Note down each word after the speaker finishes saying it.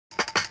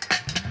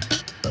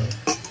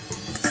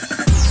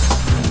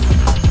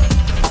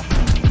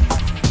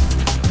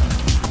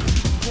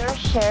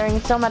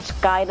sharing so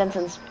much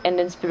guidance and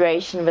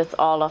inspiration with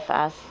all of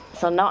us.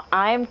 So now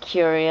I'm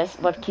curious,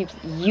 what keeps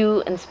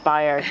you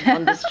inspired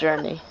on this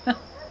journey?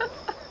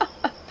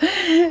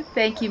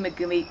 Thank you,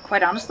 Megumi.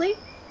 Quite honestly,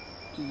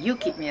 you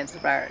keep me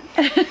inspired.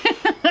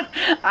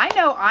 I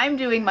know I'm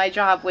doing my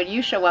job when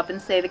you show up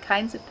and say the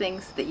kinds of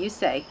things that you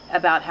say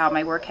about how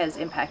my work has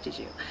impacted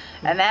you.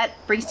 And that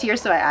brings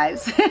tears to my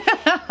eyes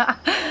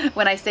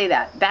when I say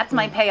that. That's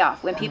my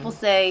payoff. When people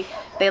say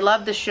they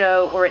love the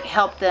show, or it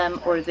helped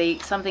them, or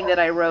something that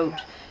I wrote,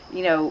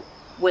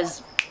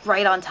 was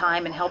right on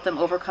time and helped them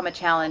overcome a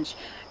challenge,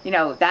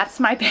 that's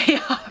my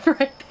payoff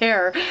right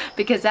there,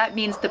 because that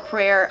means the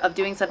prayer of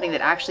doing something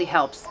that actually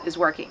helps is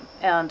working,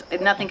 and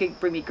nothing could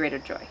bring me greater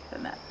joy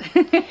than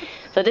that.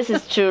 So this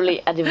is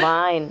truly a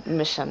divine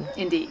mission.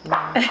 Indeed.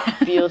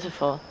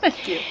 Beautiful.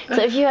 Thank you.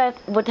 So if you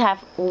would have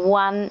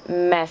one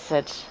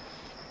message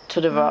to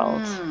the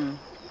world,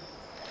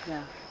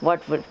 Yeah.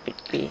 what would it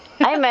be?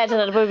 I imagine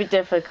it would be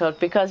difficult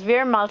because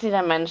we're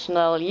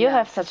multidimensional. You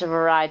have such a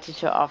variety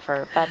to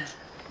offer, but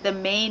The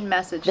main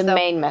message. the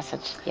main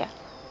message, yeah.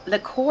 The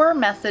core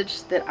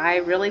message that I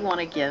really want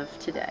to give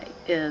today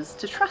is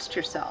to trust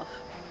yourself,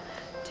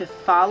 to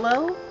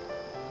follow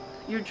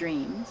your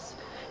dreams,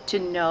 to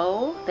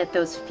know that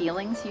those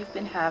feelings you've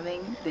been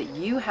having, that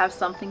you have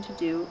something to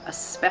do, a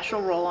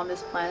special role on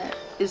this planet,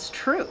 is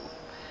true.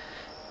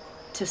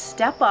 To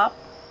step up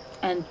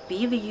and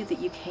be the you that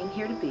you came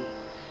here to be,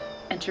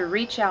 and to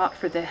reach out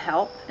for the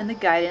help and the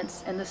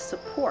guidance and the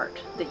support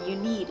that you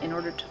need in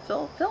order to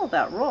fulfill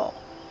that role.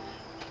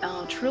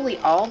 Truly,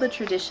 all the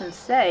traditions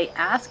say,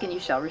 ask and you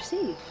shall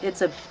receive.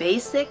 It's a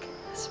basic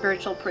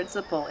spiritual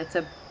principle. It's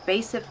a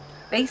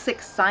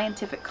basic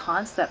scientific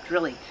concept,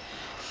 really.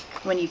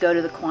 When you go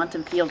to the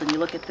quantum field and you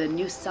look at the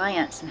new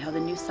science and how the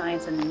new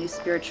science and the new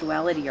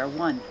spirituality are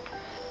one.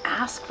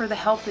 Ask for the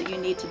help that you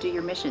need to do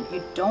your mission.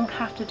 You don't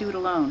have to do it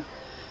alone.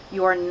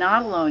 You are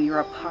not alone. You're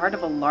a part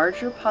of a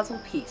larger puzzle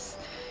piece.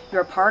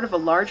 You're a part of a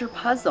larger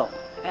puzzle.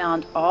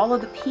 And all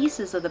of the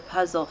pieces of the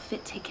puzzle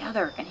fit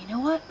together. And you know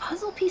what?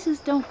 Puzzle pieces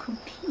don't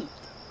compete.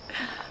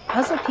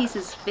 Puzzle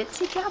pieces fit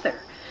together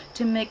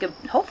to make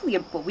hopefully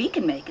what we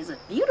can make is a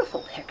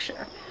beautiful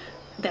picture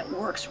that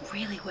works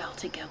really well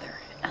together.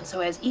 And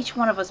so as each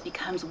one of us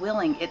becomes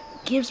willing, it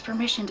gives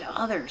permission to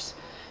others.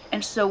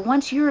 And so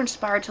once you're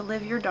inspired to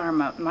live your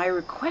Dharma, my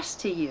request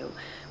to you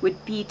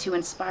would be to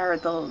inspire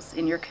those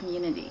in your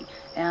community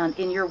and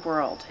in your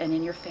world and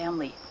in your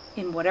family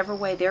in whatever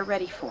way they're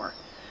ready for.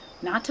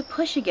 Not to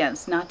push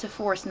against, not to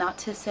force, not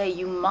to say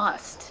you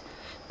must,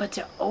 but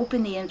to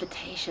open the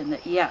invitation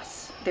that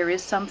yes, there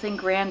is something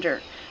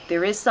grander,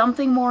 there is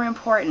something more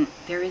important,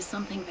 there is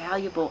something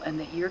valuable, and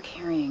that you're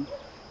carrying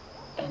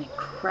an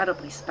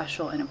incredibly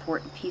special and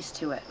important piece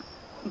to it.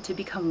 And to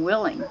become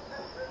willing,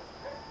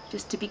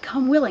 just to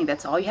become willing,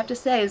 that's all you have to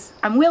say is,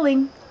 I'm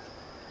willing.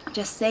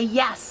 Just say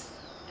yes.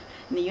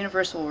 And the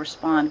universe will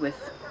respond with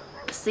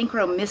the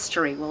synchro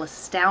mystery will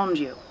astound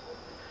you.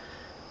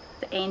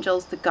 The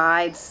angels, the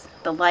guides,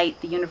 the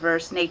light, the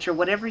universe, nature,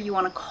 whatever you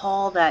want to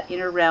call that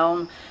inner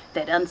realm,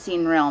 that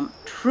unseen realm,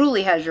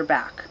 truly has your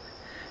back.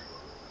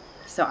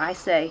 So I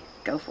say,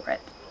 go for it.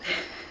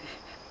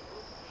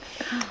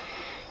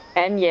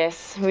 And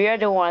yes, we are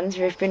the ones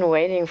we've been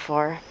waiting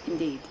for.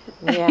 Indeed.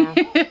 Yeah.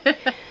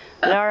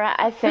 Laura,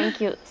 I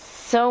thank you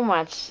so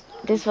much.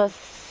 This was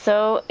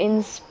so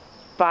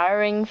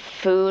inspiring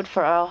food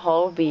for our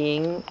whole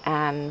being,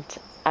 and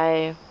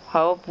I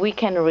hope we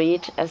can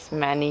reach as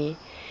many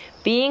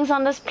beings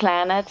on this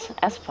planet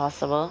as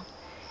possible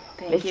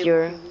with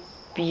your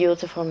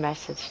beautiful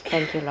message.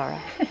 Thank you,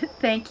 Laura.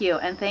 Thank you,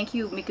 and thank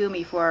you,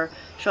 Megumi, for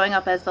showing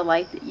up as the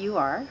light that you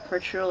are, for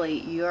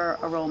truly you're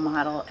a role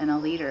model and a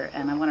leader,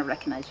 and I want to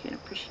recognize you and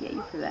appreciate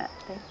you for that.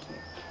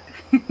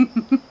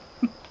 Thank you.